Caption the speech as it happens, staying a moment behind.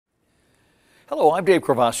Hello, I'm Dave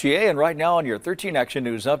Crevassier, and right now on your 13 Action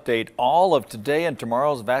News update, all of today and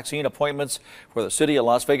tomorrow's vaccine appointments for the city of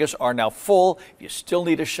Las Vegas are now full. If you still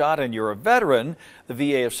need a shot and you're a veteran, the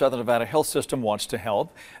VA of Southern Nevada Health System wants to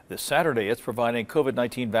help. This Saturday, it's providing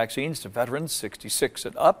COVID-19 vaccines to veterans 66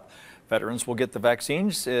 and up. Veterans will get the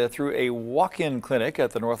vaccines through a walk-in clinic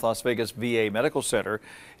at the North Las Vegas VA Medical Center.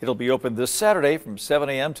 It'll be open this Saturday from 7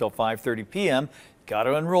 a.m. till 5:30 p.m. Got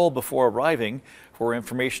to enroll before arriving. For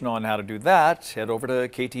information on how to do that, head over to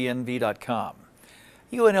ktnv.com.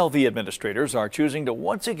 UNLV administrators are choosing to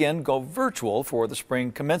once again go virtual for the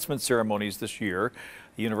spring commencement ceremonies this year.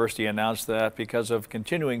 The university announced that because of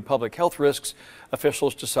continuing public health risks,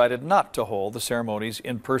 officials decided not to hold the ceremonies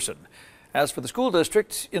in person. As for the school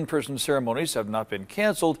district, in-person ceremonies have not been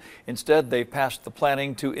canceled. Instead, they've passed the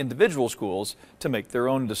planning to individual schools to make their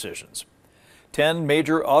own decisions. 10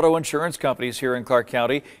 major auto insurance companies here in Clark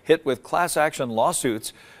County hit with class action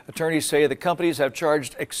lawsuits. Attorneys say the companies have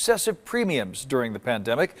charged excessive premiums during the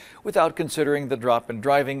pandemic without considering the drop in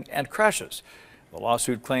driving and crashes. The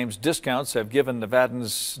lawsuit claims discounts have given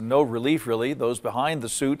Nevadans no relief, really. Those behind the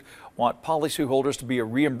suit want policyholders to be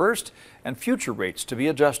reimbursed and future rates to be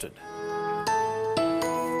adjusted.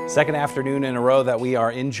 Second afternoon in a row that we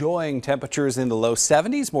are enjoying temperatures in the low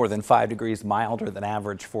 70s, more than 5 degrees milder than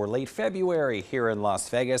average for late February here in Las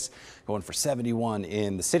Vegas, going for 71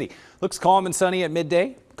 in the city. Looks calm and sunny at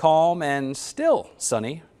midday, calm and still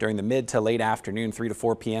sunny during the mid to late afternoon, 3 to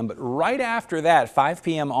 4 p.m. But right after that, 5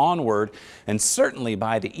 p.m. onward, and certainly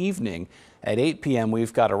by the evening at 8 p.m.,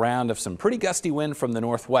 we've got a round of some pretty gusty wind from the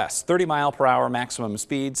northwest, 30-mile-per-hour maximum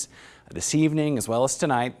speeds. This evening, as well as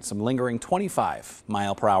tonight, some lingering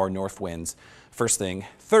 25-mile-per-hour north winds first thing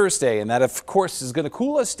Thursday. And that, of course, is going to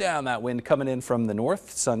cool us down. That wind coming in from the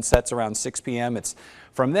north. Sun sets around 6 p.m. It's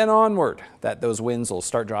from then onward that those winds will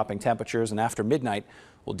start dropping temperatures. And after midnight,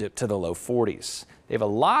 we'll dip to the low 40s. They have a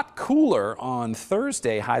lot cooler on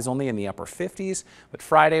Thursday. Highs only in the upper 50s. But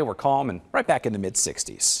Friday, we're calm and right back in the mid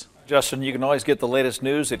 60s. Justin, you can always get the latest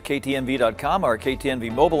news at ktnv.com, our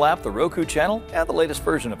KTNV mobile app, the Roku channel, and the latest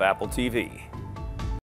version of Apple TV.